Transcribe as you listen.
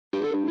My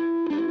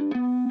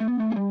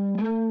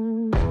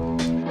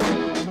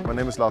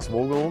name is Lars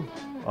Vogel,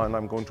 and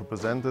I'm going to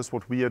present this.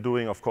 What we are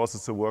doing, of course,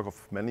 it's the work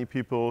of many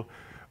people.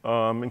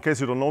 In case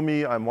you don't know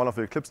me, I'm one of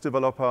the Eclipse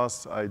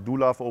developers. I do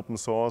love open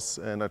source,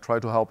 and I try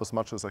to help as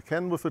much as I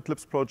can with the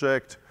Eclipse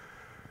project.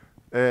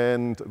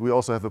 And we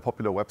also have a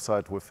popular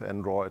website with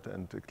Android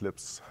and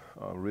Eclipse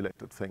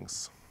related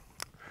things.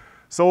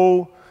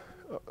 So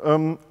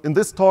in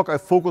this talk, I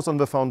focus on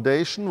the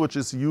foundation, which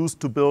is used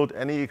to build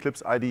any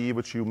Eclipse IDE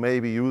which you may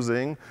be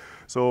using.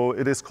 So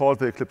it is called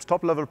the Eclipse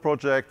Top-Level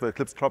project. The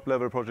Eclipse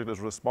Top-Level project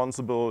is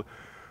responsible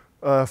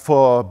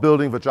for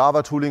building the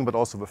Java tooling, but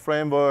also the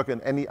framework,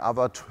 and any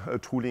other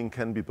tooling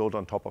can be built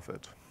on top of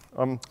it.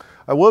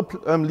 I will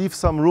leave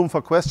some room for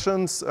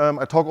questions.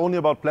 I talk only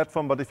about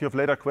platform, but if you have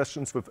later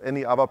questions with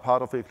any other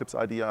part of the Eclipse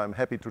IDE, I'm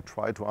happy to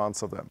try to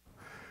answer them.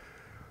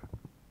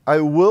 I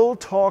will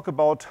talk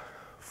about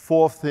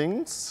 4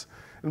 things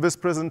in this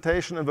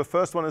presentation, and the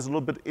first one is a little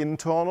bit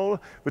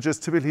internal, which is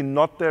typically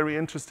not very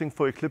interesting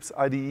for Eclipse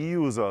IDE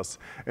users.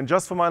 And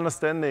just from my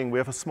understanding, we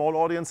have a small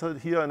audience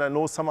here, and I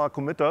know some are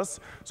committers.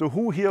 So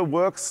who here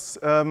works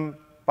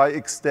by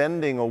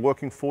extending or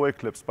working for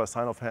Eclipse by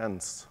sign of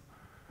hands?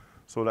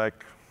 So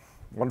like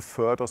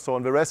 1/3 or so,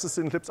 and the rest is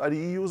Eclipse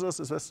IDE users,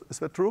 is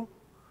that true?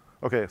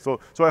 Okay, so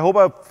I hope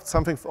I have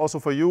something also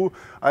for you.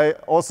 I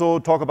also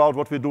talk about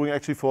what we're doing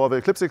actually for the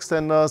Eclipse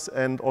extenders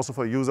and also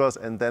for users,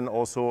 and then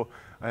also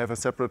I have a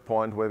separate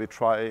point where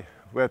I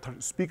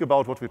speak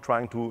about what we're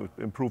trying to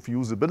improve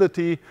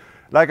usability.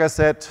 Like I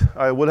said,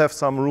 I will have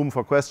some room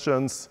for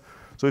questions.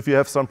 So if you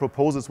have some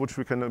proposals which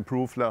we can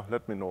improve,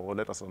 let me know or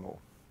let us know.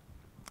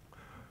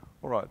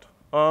 All right.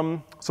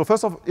 So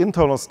first off,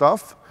 internal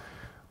stuff.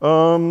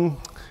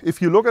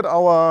 If you look at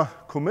our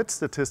commit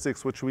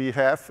statistics, which we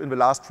have in the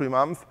last 3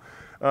 months,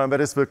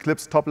 that is the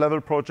Eclipse Top-Level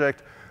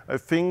project, I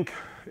think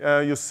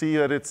you see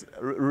that it's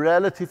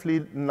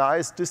relatively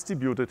nice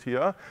distributed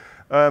here.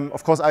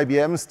 Of course,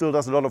 IBM still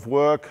does a lot of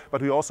work,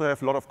 but we also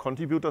have a lot of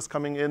contributors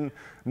coming in,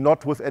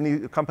 not with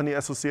any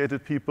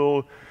company-associated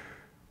people.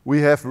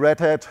 We have Red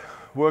Hat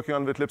working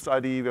on the Eclipse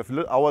IDE. We have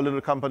our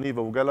little company,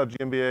 the Vogella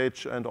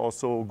GmbH, and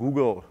also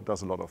Google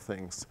does a lot of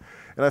things.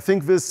 And I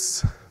think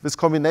this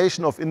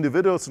combination of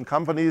individuals and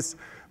companies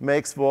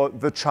makes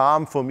the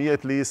charm, for me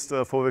at least,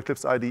 for the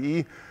Eclipse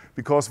IDE,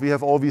 because we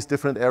have all these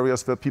different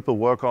areas where people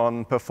work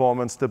on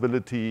performance,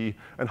 stability,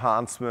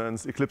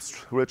 enhancements,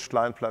 Eclipse-rich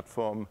client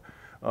platform.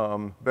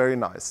 Very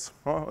nice.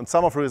 And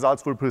some of the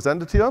results will be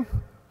presented here.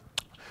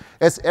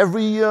 As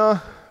every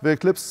year, the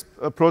Eclipse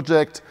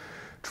project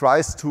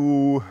tries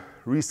to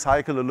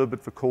recycle a little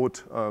bit the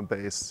code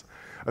base.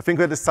 I think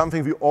that is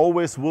something we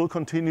always will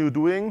continue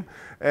doing,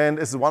 and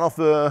it's one of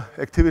the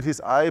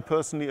activities I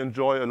personally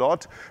enjoy a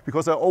lot,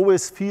 because I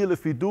always feel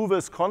if we do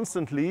this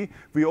constantly,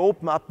 we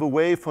open up the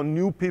way for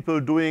new people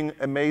doing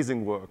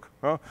amazing work.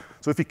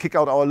 So if we kick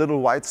out our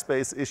little white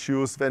space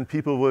issues, then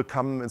people will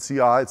come and see,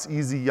 it's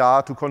easy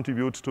to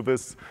contribute to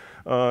this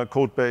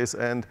code base.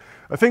 And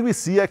I think we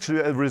see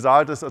actually a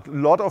result is a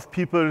lot of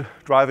people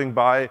driving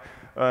by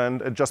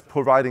and just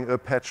providing a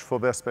patch for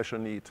their special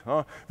need.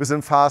 Within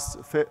fast,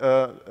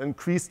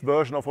 increased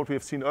version of what we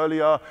have seen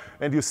earlier,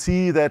 and you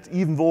see that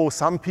even though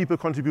some people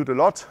contribute a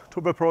lot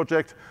to the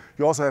project,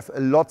 you also have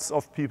lots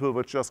of people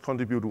which just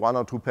contribute 1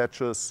 or 2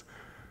 patches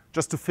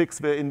just to fix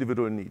their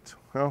individual need.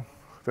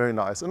 Very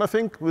nice. And I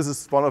think this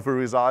is one of the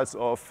results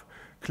of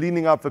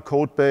cleaning up the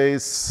code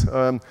base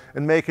and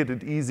making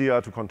it easier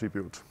to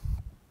contribute.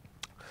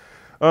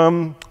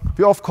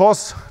 We, of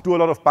course, do a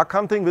lot of bug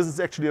hunting. This is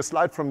actually a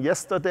slide from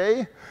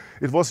yesterday.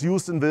 It was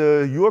used in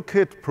the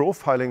YourKit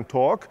profiling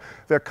talk,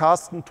 where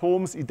Carsten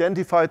Thoms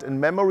identified a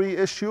memory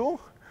issue.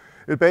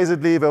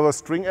 There was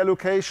string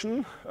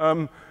allocation.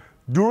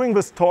 During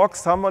this talk,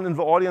 someone in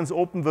the audience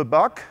opened the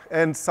bug,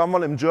 and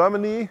someone in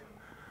Germany,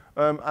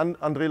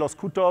 Andrei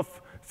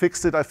Loskutov,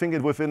 fixed it, I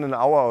think, within an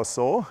hour or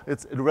so.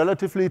 It's a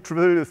relatively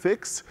trivial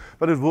fix,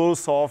 but it will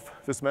solve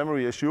this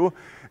memory issue.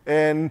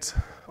 And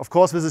of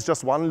course, this is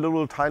just one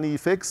little tiny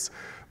fix,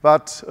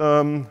 but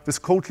this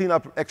code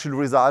cleanup actually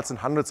results in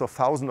hundreds of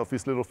thousands of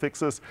these little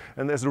fixes.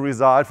 And as a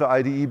result, the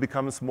IDE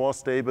becomes more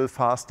stable,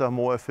 faster,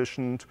 more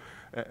efficient,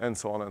 and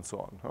so on and so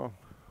on.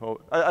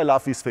 So I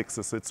love these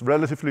fixes. It's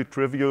relatively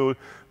trivial,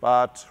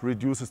 but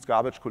reduces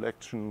garbage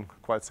collection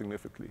quite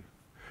significantly.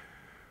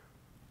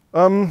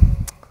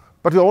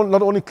 But we're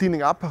not only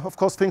cleaning up, of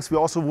course, things, we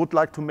also would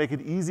like to make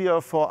it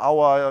easier for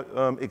our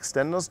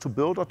extenders to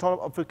build on top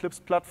of the Eclipse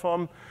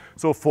platform.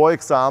 So for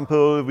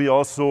example, we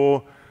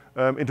also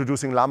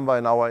introducing Lambda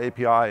in our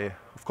API.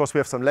 Of course, we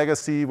have some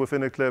legacy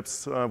within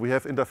Eclipse. We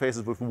have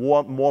interfaces with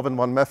more than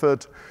one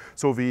method.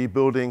 So we're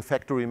building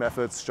factory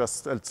methods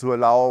just to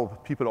allow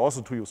people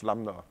also to use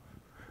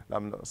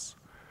lambdas.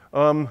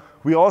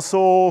 We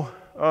also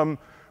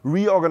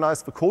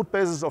reorganized the code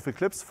bases of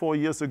Eclipse 4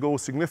 years ago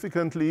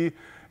significantly.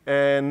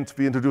 And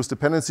we introduced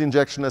dependency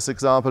injection as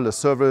example, a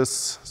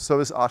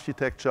service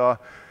architecture.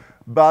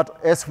 But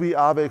as we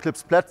are the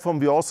Eclipse platform,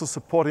 we're also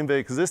supporting the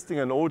existing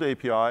and old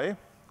API.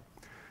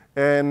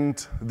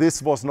 And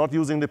this was not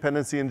using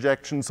dependency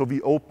injection, so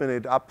we open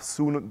it up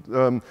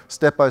soon,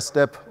 step by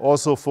step,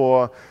 also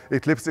for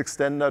Eclipse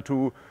Extender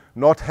to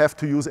not have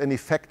to use any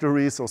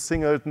factories or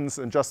singletons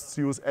and just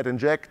use add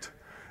inject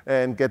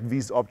and get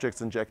these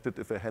objects injected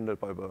if they're handled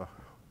by the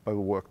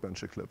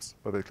workbench Eclipse,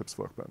 by the Eclipse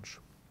workbench.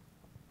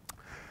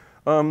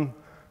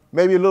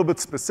 Maybe a little bit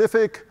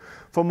specific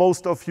for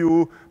most of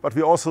you, but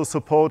we also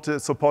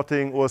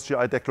supporting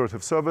OSGI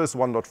Declarative Service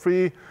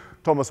 1.3.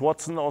 Thomas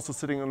Watson also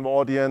sitting in the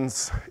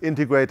audience,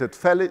 integrated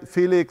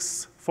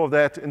Felix for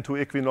that into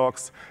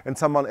Equinox, and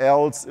someone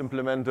else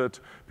implemented,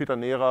 Peter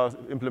Nera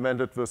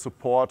implemented the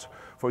support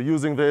for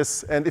using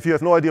this. And if you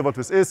have no idea what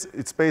this is,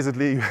 it's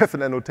basically you have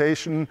an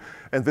annotation,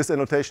 and this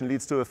annotation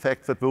leads to the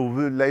fact that there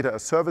will be later a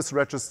service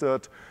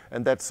registered,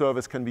 and that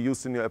service can be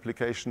used in your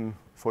application,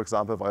 for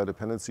example, via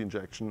dependency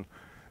injection.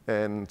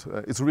 And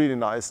it's really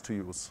nice to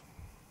use.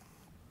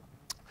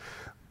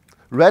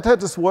 Red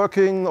Hat is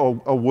working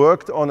or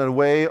worked on a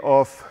way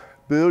of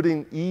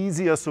building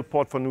easier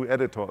support for new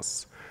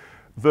editors.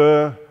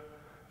 The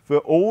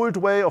old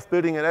way of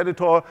building an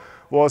editor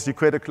was you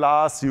create a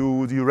class,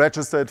 you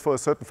register it for a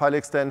certain file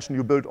extension,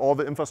 you build all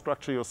the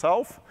infrastructure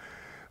yourself.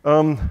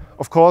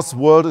 Of course,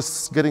 world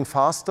is getting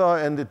faster,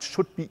 and it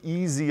should be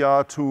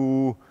easier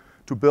to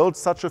build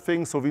such a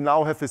thing. So we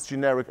now have this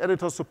generic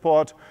editor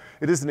support.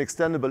 It is an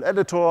extendable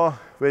editor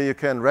where you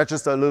can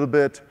register a little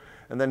bit,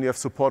 and then you have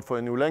support for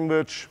a new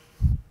language.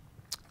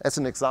 As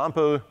an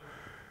example,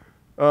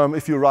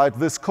 if you write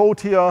this code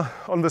here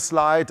on the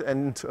slide,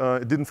 and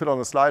it didn't fit on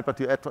the slide, but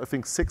you add, I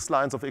think, 6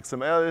 lines of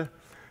XML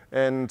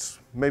and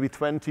maybe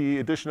 20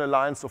 additional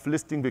lines of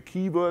listing the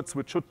keywords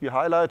which should be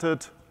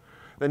highlighted,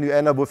 then you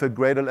end up with a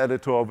Gradle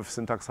editor with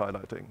syntax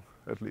highlighting,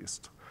 at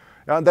least.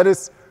 Yeah, and that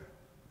is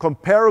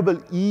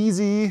comparable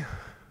easy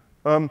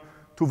to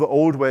the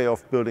old way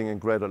of building a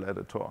Gradle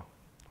editor.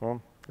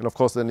 And of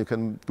course, then you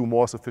can do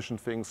more sufficient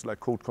things like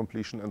code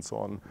completion and so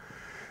on.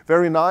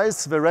 Very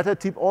nice. The Red Hat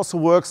team also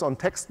works on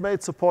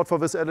TextMate support for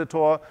this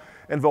editor,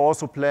 and we're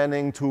also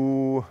planning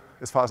to,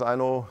 as far as I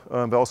know,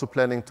 we're also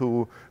planning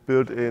to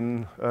build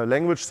in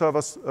language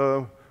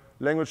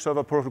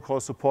server protocol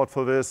support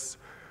for this.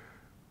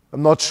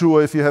 I'm not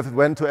sure if you have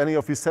went to any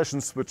of these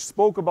sessions which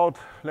spoke about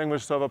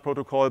language server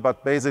protocol,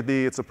 but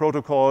basically it's a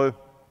protocol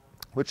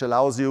which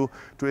allows you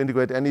to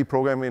integrate any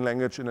programming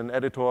language in an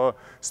editor,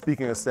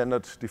 speaking a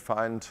standard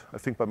defined, I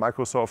think, by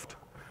Microsoft.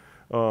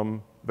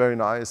 Very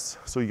nice.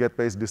 So you get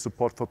basically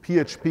support for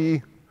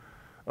PHP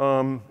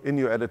in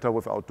your editor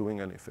without doing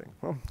anything.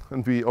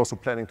 And we're also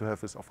planning to have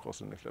this, of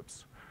course, in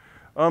Eclipse.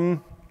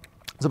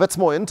 So that's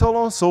more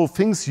internal. So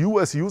things you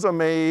as user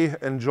may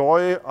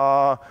enjoy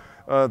are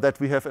that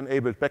we have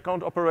enabled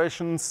background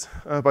operations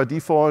by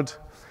default.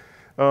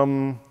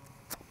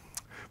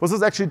 This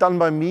was actually done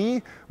by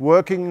me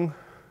working,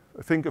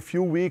 I think, a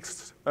few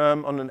weeks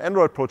on an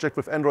Android project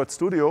with Android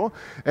Studio.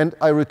 And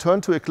I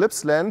returned to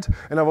Eclipse land,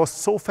 and I was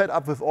so fed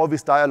up with all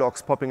these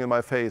dialogues popping in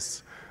my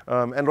face.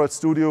 Android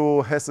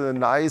Studio has a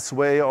nice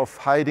way of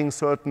hiding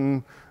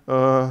certain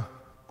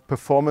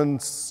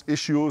performance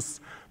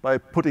issues by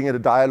putting a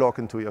dialogue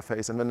into your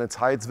face. And when it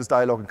hides this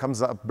dialogue, it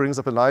comes up, brings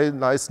up a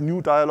nice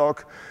new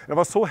dialogue. And I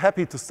was so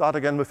happy to start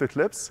again with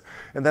Eclipse.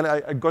 And then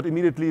I got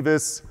immediately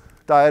this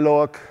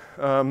dialogue.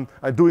 I'm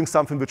doing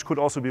something which could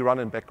also be run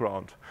in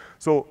background.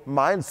 So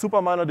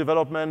super minor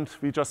development.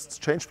 We just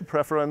changed the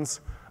preference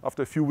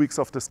after a few weeks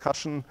of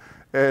discussion.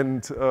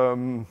 And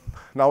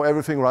now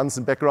everything runs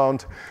in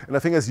background. And I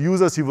think as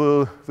users,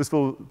 this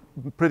will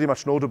be pretty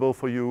much notable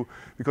for you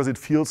because it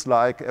feels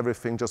like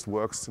everything just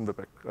works in the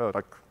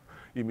back,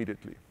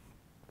 immediately.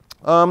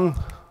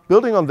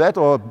 Building on that,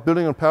 or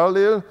building in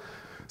parallel,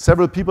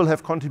 several people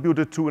have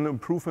contributed to an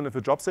improvement of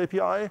the Jobs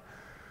API.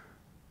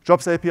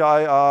 Jobs API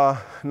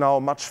are now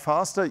much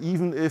faster,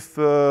 even if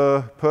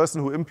the person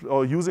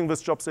who using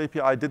this Jobs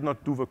API did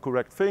not do the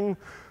correct thing.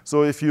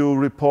 So if you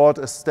report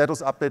a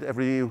status update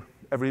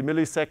every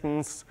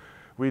milliseconds,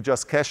 we're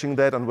just caching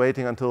that and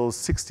waiting until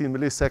 16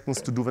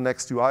 milliseconds to do the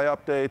next UI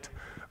update.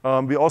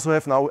 We also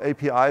have now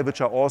API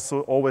which are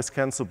also always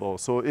cancelable.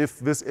 So if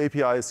this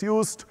API is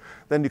used,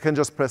 then you can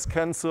just press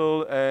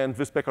cancel, and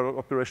this background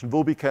operation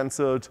will be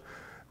canceled.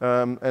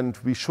 And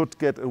we should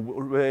get a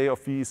way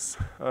of these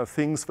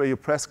things where you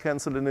press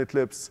cancel in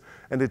Eclipse,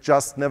 and it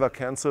just never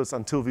cancels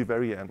until the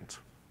very end.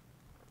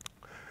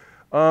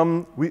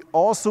 We're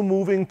also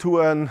moving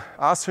to an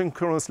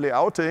asynchronous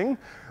layouting.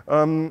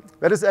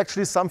 That is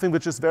actually something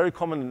which is very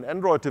common in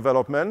Android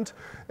development.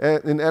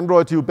 In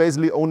Android, you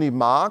basically only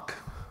mark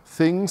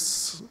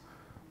things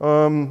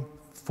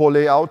for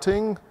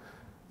layouting.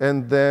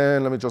 And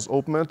then, let me just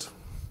open it.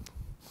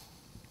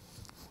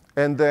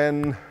 And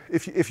then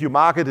if you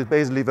mark it,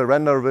 basically the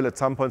renderer will at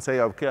some point say,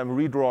 OK, I'm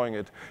redrawing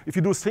it. If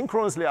you do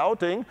synchronous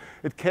layouting,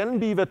 it can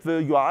be that the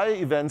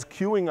UI event's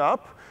queuing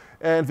up,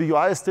 and the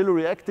UI is still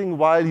reacting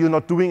while you're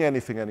not doing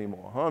anything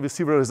anymore. We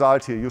see the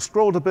result here. You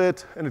scrolled a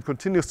bit, and it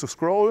continues to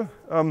scroll.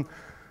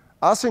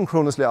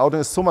 Asynchronous layouting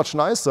is so much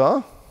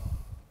nicer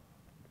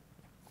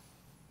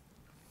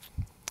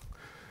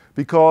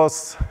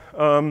because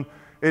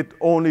it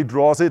only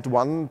draws it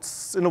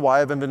once in a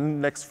while when the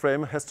next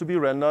frame has to be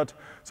rendered.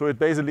 So it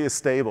basically is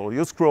stable.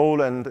 You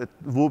scroll and it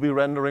will be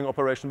rendering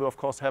operation will of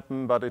course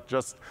happen, but it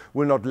just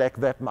will not lag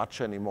that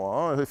much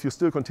anymore. If you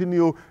still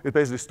continue, it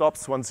basically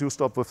stops once you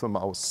stop with the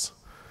mouse.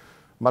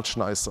 Much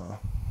nicer.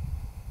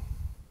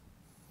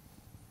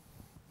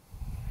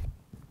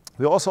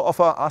 We also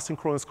offer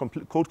asynchronous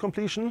code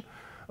completion.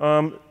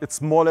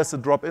 It's more or less a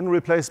drop-in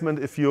replacement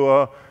if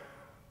your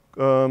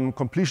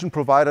completion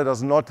provider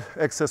does not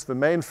access the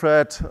main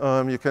thread.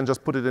 You can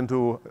just put it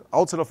into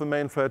outside of the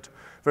main thread.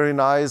 Very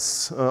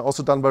nice,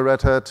 also done by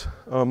Red Hat,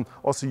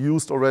 also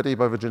used already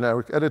by the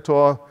generic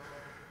editor.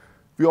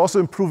 We're also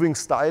improving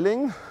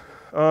styling.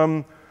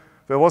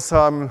 There was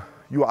some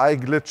UI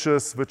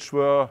glitches which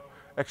were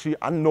actually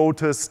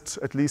unnoticed,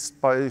 at least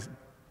by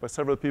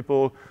several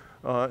people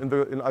in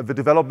the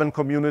development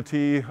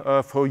community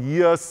for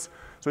years.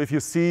 So if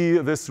you see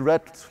this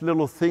red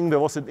little thing, there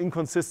was an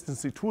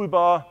inconsistency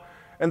toolbar,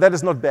 and that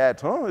is not bad.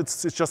 Huh?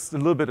 It's just a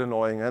little bit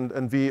annoying,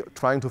 and we're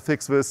trying to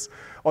fix this.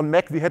 On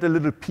Mac, we had a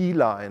little P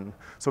line.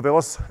 So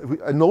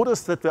I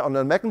noticed that on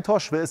the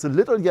Macintosh, there is a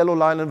little yellow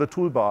line in the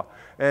toolbar,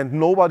 and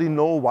nobody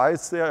knows why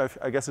it's there.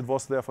 I guess it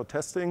was there for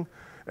testing,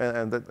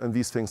 and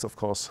these things, of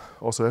course,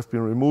 also have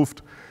been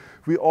removed.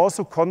 We're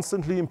also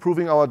constantly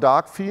improving our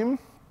dark theme.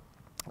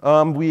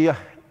 We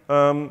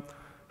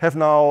have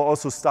now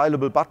also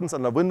stylable buttons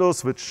under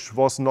Windows, which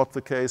was not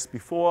the case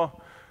before.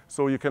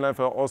 So you can have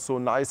also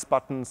nice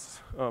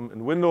buttons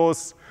in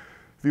Windows.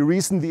 We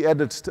recently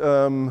added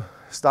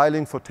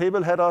styling for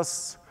table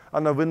headers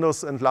under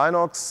Windows and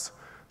Linux.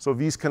 So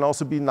these can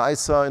also be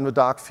nicer in the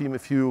dark theme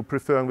if you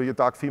prefer the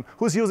dark theme.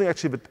 Who's using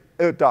actually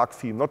the dark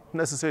theme? Not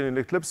necessarily in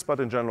Eclipse,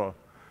 but in general.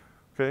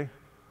 Okay,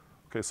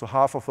 so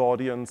half of the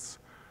audience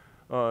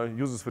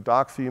uses the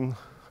dark theme,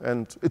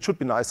 and it should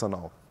be nicer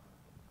now.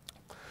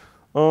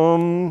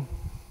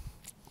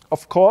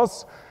 Of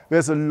course,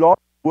 there's a lot of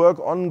work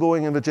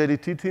ongoing in the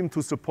JDT team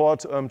to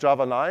support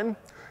Java 9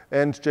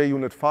 and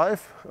JUnit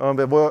 5.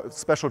 There were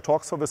special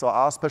talks for this, or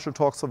are special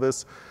talks for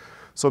this,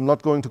 so I'm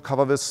not going to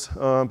cover this,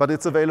 but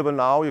it's available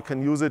now. You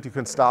can use it. You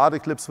can start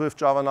Eclipse with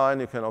Java 9.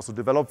 You can also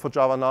develop for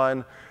Java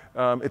 9.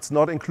 It's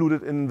not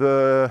included in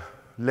the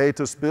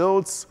latest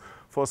builds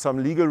for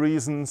some legal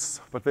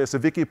reasons, but there's a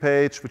wiki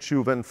page which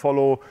you then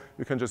follow.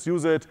 You can just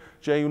use it.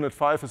 JUnit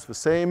 5 is the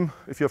same.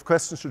 If you have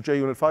questions to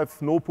JUnit 5,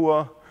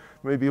 Nopur,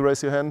 maybe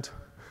raise your hand.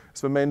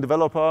 It's the main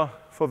developer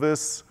for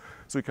this,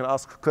 so you can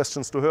ask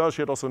questions to her.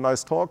 She had also a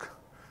nice talk.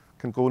 You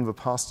can go in the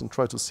past and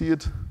try to see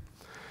it.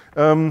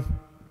 And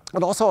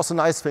also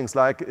nice things,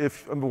 like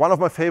if one of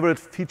my favorite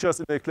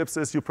features in Eclipse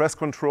is you press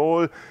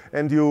Control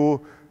and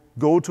you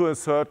go to a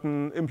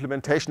certain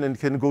implementation and you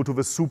can go to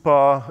the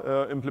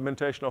super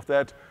implementation of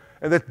that.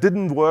 And that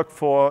didn't work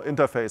for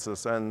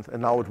interfaces, and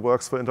now it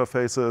works for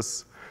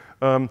interfaces.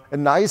 A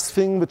nice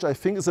thing, which I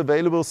think is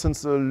available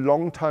since a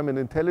long time in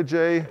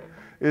IntelliJ,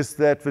 is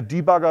that the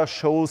debugger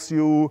shows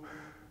you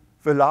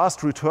the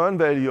last return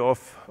value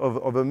of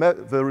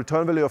the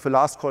return value of the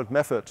last called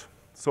method.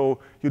 So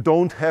you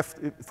don't have,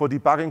 for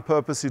debugging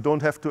purpose, you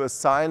don't have to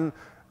assign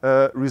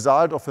a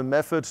result of a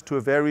method to a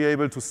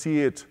variable to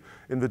see it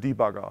in the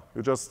debugger.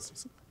 You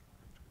just,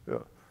 yeah,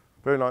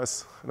 very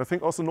nice. And I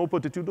think also Nopur,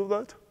 did you do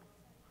that?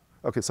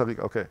 Okay, sorry,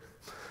 okay.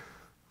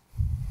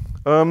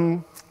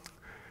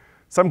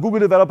 Some Google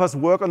developers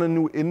work on a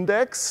new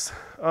index.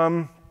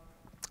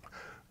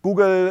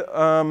 Google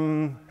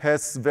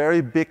has very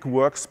big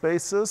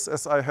workspaces,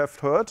 as I have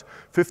heard,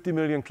 50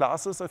 million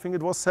classes, I think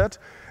it was said,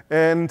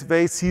 and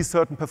they see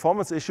certain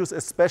performance issues,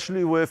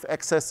 especially with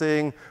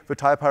accessing the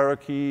type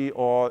hierarchy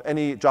or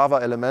any Java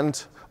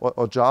element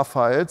or jar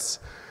files.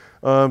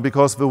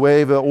 Because the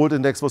way the old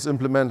index was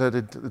implemented,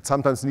 it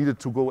sometimes needed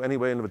to go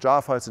anyway in the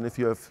jar files, and if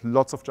you have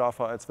lots of jar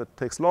files, that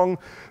takes long.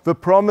 The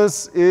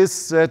promise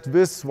is that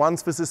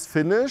once this is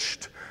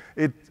finished,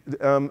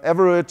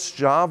 average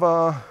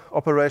Java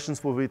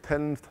operations will be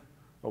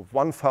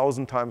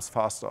 1,000 times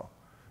faster,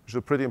 which is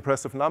a pretty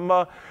impressive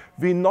number.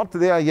 We're not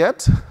there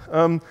yet.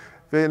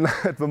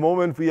 At the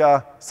moment, we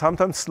are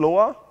sometimes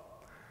slower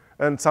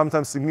and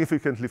sometimes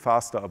significantly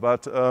faster.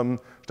 But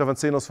Stefan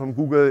Zenos from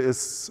Google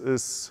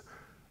is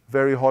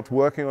very hot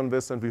working on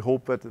this, and we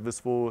hope that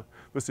this will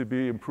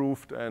be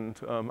improved. And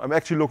I'm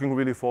actually looking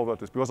really forward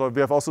to this, because we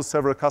have also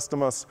several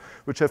customers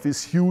which have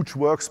these huge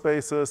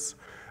workspaces,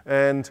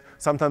 and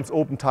sometimes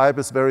OpenType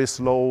is very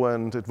slow,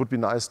 and it would be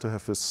nice to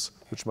have this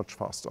much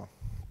faster.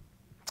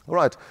 All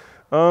right.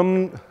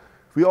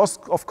 We are,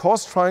 of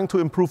course, trying to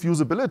improve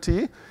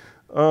usability.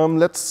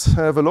 Let's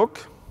have a look.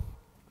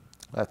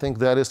 I think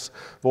that is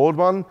the old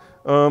one.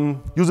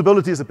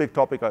 Usability is a big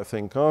topic, I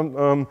think.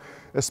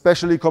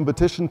 Especially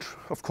competition,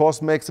 of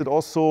course, makes it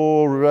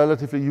also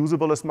relatively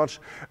usable as much.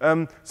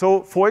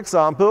 So, for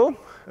example,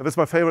 that's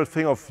my favorite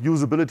thing of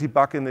usability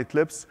bug in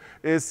Eclipse,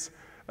 is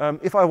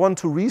if I want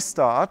to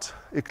restart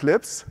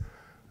Eclipse,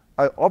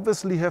 I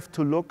obviously have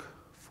to look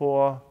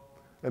for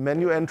a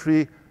menu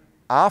entry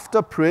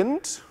after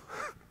print,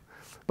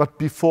 but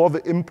before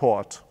the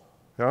import.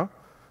 Yeah?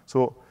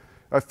 So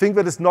I think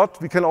that is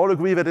not, we can all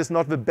agree that it's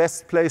not the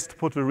best place to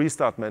put the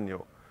restart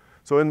menu.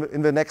 So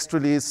in the next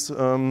release,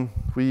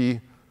 we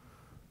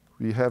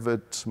have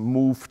it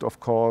moved, of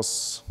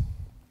course,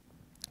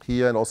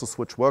 here, and also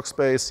switch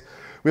workspace.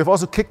 We have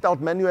also kicked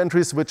out menu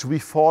entries, which we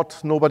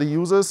thought nobody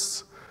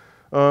uses.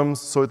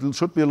 So it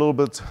should be a little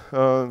bit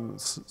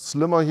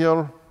slimmer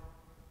here.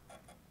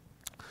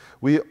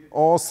 We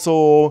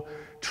also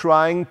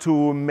trying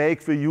to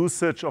make the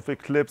usage of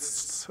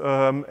Eclipse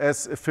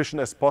as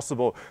efficient as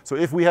possible. So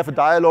if we have a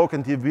dialog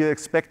and we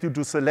expect you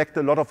to select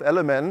a lot of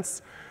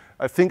elements,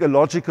 I think a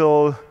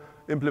logical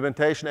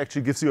implementation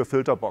actually gives you a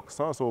filter box.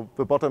 Huh? So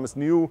the bottom is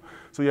new,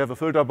 so you have a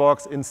filter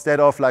box instead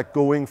of like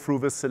going through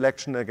this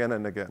selection again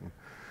and again.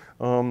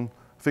 I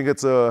think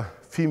it's a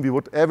theme we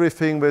would,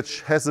 everything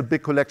which has a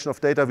big collection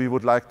of data, we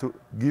would like to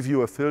give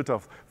you a filter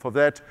for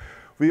that.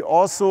 We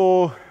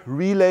also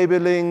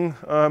relabeling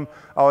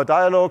our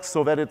dialogues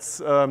so that it's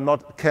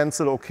not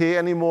cancel OK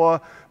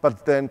anymore,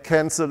 but then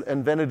cancel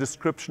and then a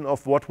description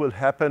of what will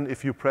happen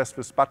if you press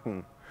this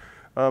button.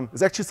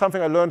 It's actually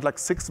something I learned like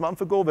 6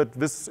 months ago, that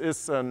this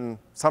is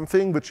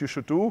something which you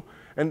should do.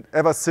 And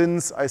ever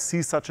since I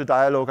see such a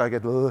dialogue, I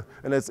get, ugh,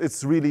 and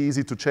it's really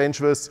easy to change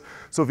this.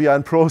 So we are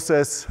in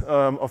process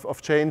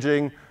of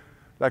changing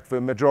like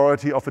the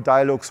majority of the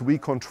dialogues we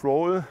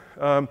control,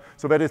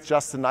 so that it's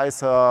just a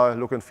nicer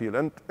look and feel.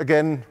 And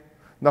again,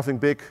 nothing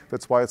big,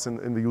 that's why it's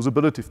in the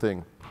usability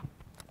thing.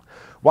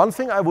 One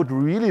thing I would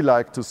really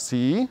like to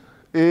see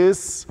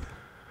is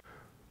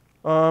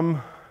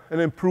an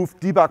improved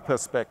debug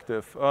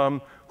perspective.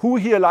 Who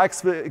here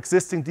likes the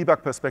existing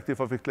debug perspective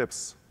of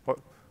Eclipse?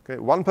 Okay,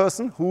 one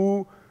person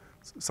who,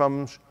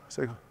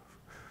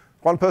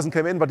 one person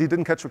came in, but he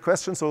didn't catch the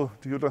question, so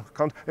you don't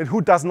count. And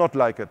who does not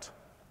like it?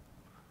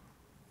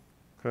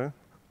 Okay.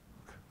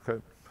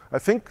 Okay. I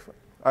think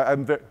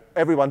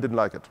everyone didn't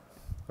like it.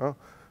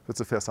 That's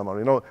a fair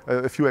summary. No,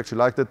 a few actually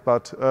liked it,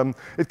 but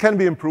it can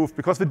be improved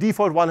because the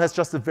default one has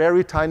just a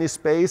very tiny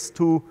space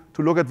to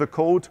look at the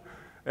code,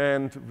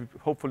 and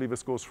hopefully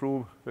this goes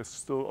through. There's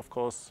still, of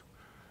course,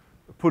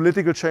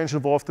 political change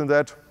involved in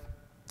that.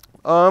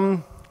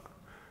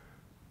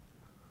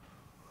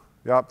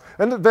 Yeah,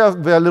 and there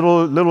are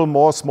little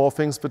more small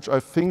things which I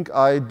think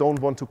I don't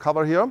want to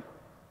cover here.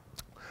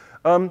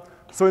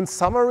 So in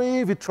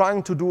summary, we're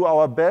trying to do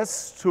our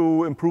best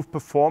to improve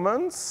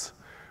performance.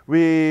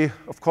 We,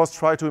 of course,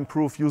 try to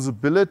improve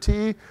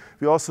usability.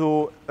 We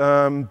also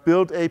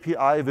build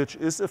API which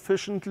is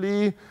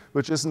efficiently,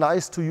 which is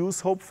nice to use,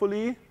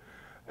 hopefully.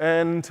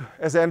 And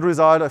as an end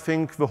result, I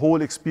think the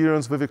whole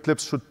experience with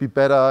Eclipse should be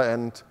better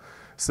and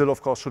still,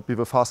 of course, should be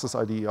the fastest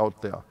IDE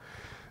out there.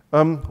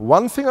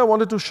 One thing I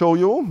wanted to show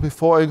you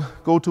before I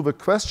go to the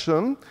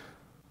question,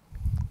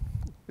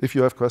 if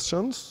you have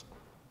questions,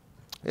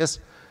 is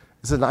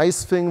it's a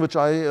nice thing which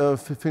I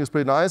think is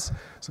pretty nice.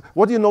 So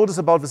what do you notice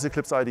about this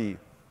Eclipse IDE?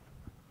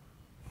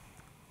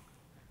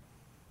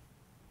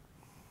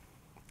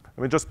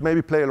 I mean, just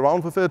maybe play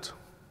around with it.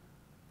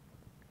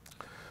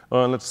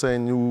 Let's say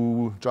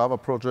new Java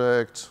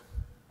project,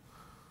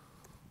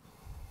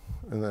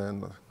 and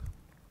then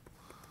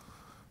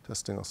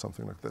testing or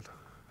something like that.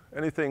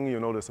 Anything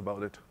you notice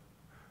about it?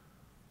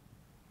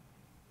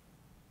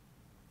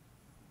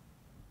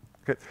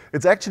 Okay.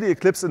 It's actually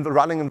Eclipse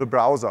running in the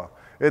browser.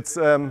 It's,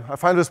 I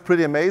find this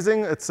pretty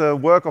amazing. It's a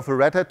work of a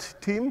Red Hat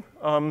team.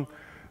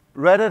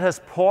 Red Hat has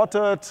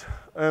ported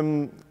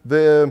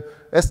the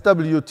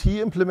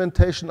SWT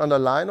implementation under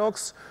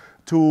Linux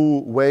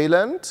to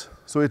Wayland.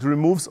 So it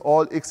removes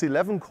all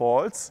X11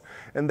 calls.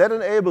 And that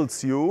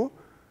enables you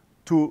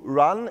to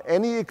run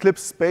any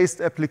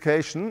Eclipse-based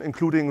application,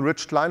 including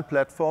rich client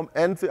platform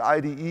and the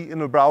IDE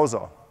in a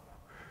browser.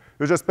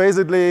 You just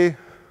basically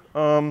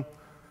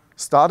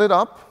start it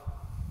up.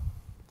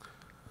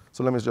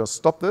 So let me just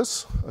stop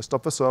this. I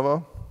stop the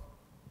server.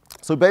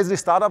 So basically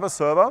start up a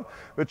server,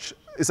 which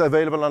is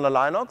available under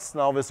Linux.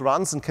 Now this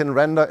runs and can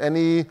render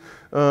any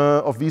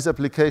of these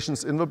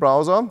applications in the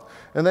browser.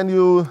 And then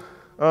you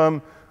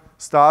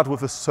start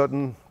with a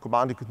certain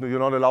command. You're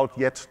not allowed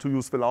yet to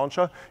use the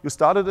launcher. You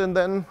start it, and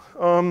then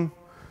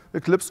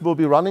Eclipse will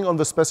be running on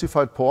the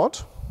specified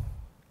port.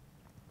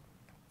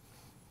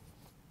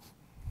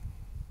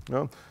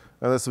 Yeah.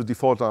 And that's the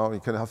default now. You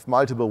can have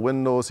multiple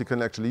windows. You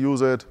can actually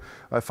use it.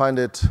 I find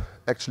it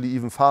actually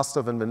even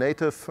faster than the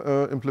native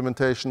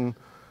implementation.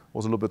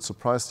 Was a little bit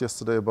surprised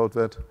yesterday about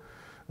that.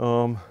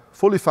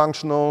 Fully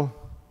functional.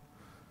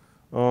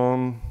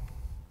 And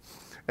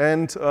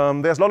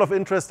there's a lot of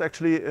interest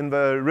actually in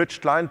the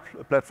rich client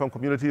platform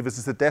community. This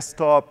is a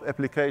desktop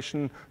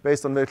application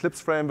based on the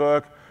Eclipse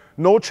framework.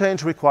 No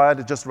change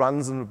required. It just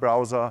runs in the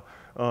browser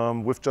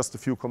with just a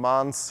few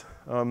commands.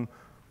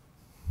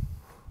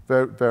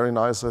 Very, very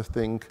nice, I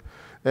think.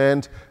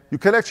 And you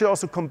can actually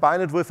also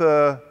combine it with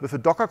a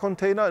Docker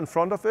container in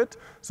front of it.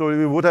 So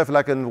we would have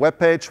like a web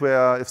page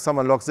where if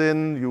someone logs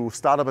in, you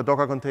start up a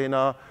Docker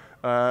container,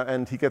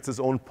 and he gets his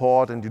own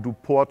port, and you do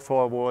port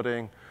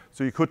forwarding.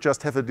 So you could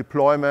just have a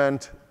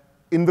deployment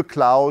in the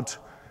cloud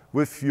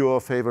with your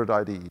favorite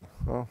IDE.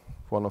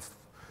 One of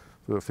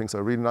the things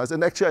are really nice.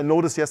 And actually, I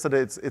noticed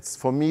yesterday it's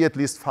for me at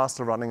least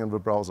faster running in the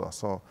browser.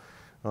 So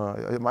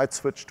I might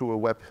switch to a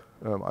web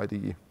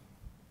IDE.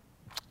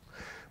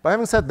 But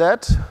having said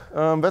that,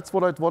 that's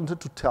what I wanted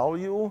to tell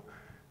you.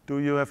 Do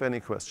you have any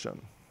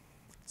question?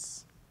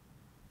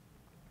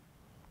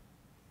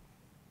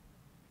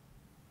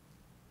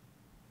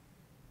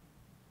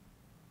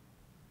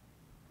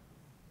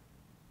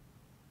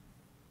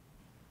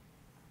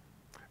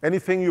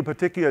 Anything you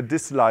particularly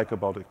dislike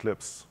about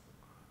Eclipse,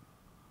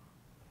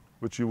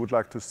 which you would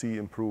like to see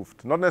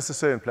improved? Not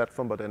necessarily in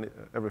platform, but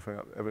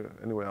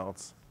anywhere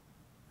else.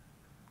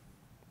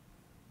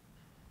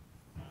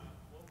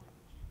 What would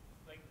you,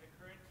 like the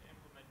current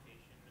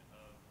implementation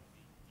of the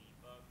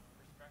debug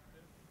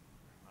perspective,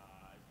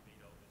 as you may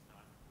know, is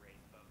not great,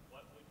 but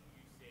what would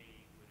you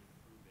say would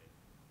improve it?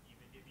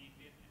 Even if you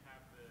didn't have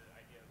the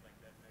idea of like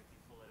that might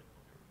be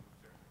political to remove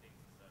certain things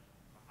and such,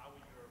 how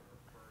would your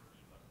preferred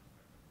debug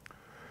perspective?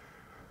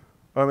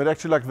 It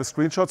actually like the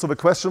screenshot. So the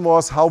question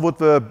was, how would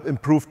the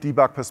improved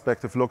debug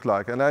perspective look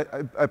like? And I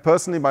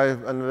personally,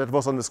 and that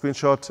was on the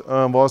screenshot,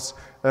 was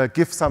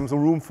give some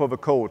room for the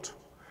code.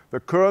 The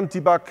current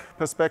debug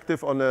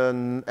perspective on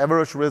an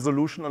average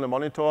resolution on a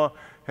monitor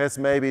has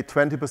maybe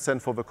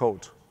 20% for the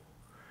code.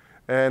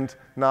 And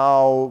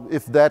now,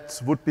 if that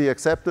would be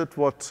accepted,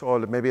 or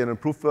maybe an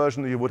improved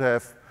version, you would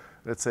have,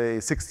 let's say,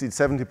 60,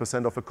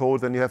 70% of the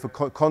code. Then you have a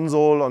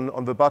console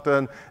on the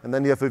button, and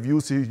then you have the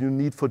views you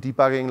need for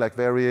debugging, like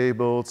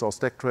variables or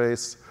stack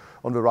trace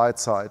on the right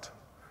side.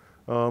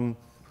 An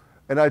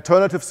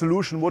alternative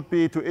solution would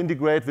be to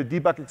integrate the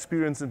debug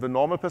experience in the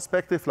normal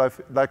perspective,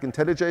 like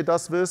IntelliJ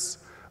does this.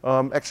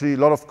 Actually, a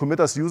lot of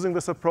committers using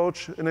this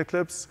approach in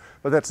Eclipse,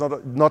 but that's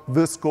not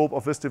the scope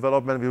of this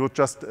development. We would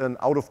just, an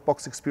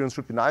out-of-box experience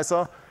should be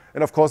nicer.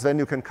 And of course, then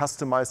you can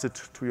customize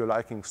it to your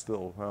liking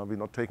still. We're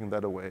not taking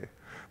that away.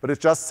 But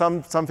it's just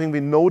something we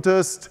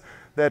noticed,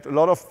 that a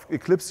lot of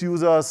Eclipse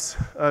users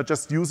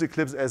just use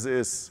Eclipse as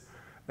is.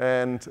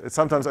 And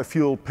sometimes I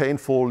feel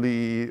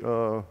painfully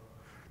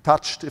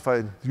touched if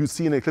you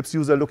see an Eclipse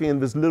user looking in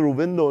this little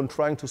window and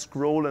trying to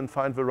scroll and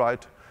find the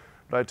right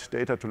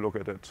data to look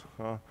at it.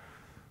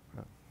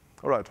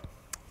 All right.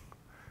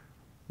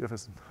 We have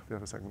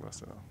a second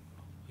question now.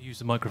 Use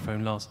the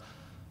microphone, Lars.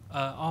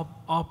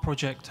 Our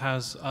project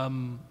has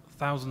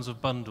thousands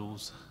of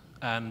bundles,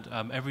 and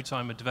every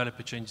time a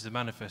developer changes the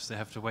manifest, they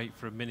have to wait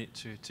for 1 minute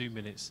to 2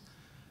 minutes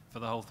for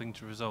the whole thing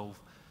to resolve.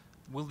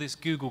 Will this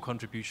Google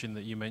contribution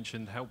that you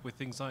mentioned help with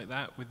things like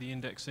that, with the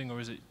indexing, or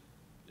is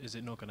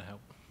it not going to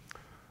help?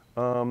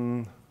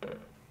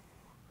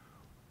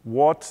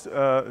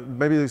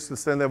 Maybe you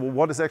stand there,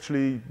 what is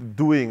actually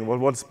doing,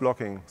 what's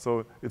blocking?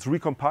 So it's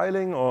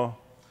recompiling, or?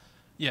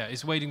 Yeah,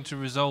 it's waiting to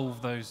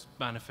resolve those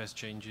manifest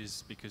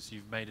changes because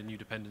you've made a new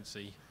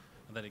dependency,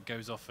 and then it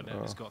goes off and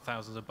it's got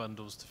thousands of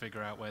bundles to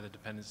figure out where the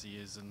dependency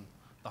is, and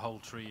the whole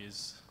tree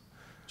is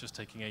just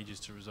taking ages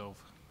to resolve.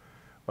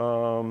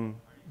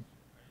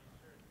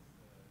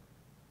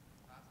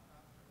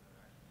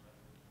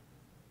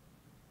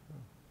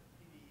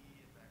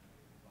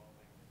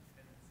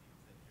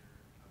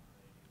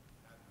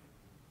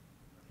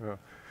 Yeah.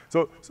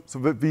 So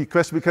the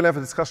question, we can have a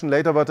discussion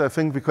later, but I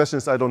think the question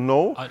is, I don't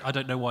know. I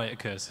don't know why it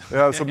occurs.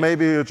 Yeah, so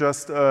maybe you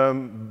just,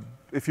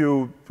 if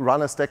you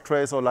run a stack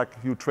trace or like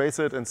you trace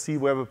it and see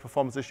where the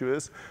performance issue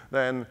is,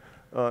 then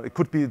it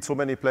could be in so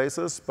many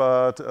places.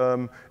 But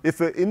if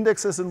the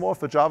index is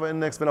involved, the Java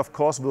index, then of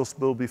course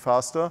will be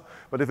faster.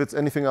 But if it's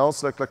anything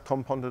else, like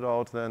Tom pointed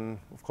out, then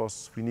of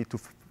course we need to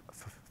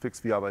fix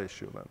the other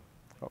issue then.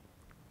 Oh.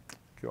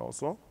 Thank you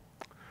also.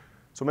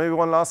 So maybe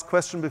one last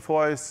question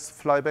before I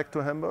fly back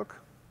to Hamburg.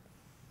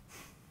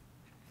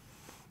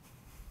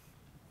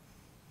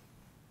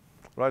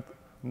 Right,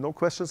 no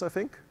questions, I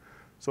think.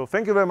 So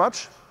thank you very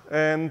much,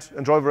 and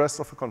enjoy the rest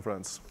of the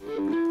conference.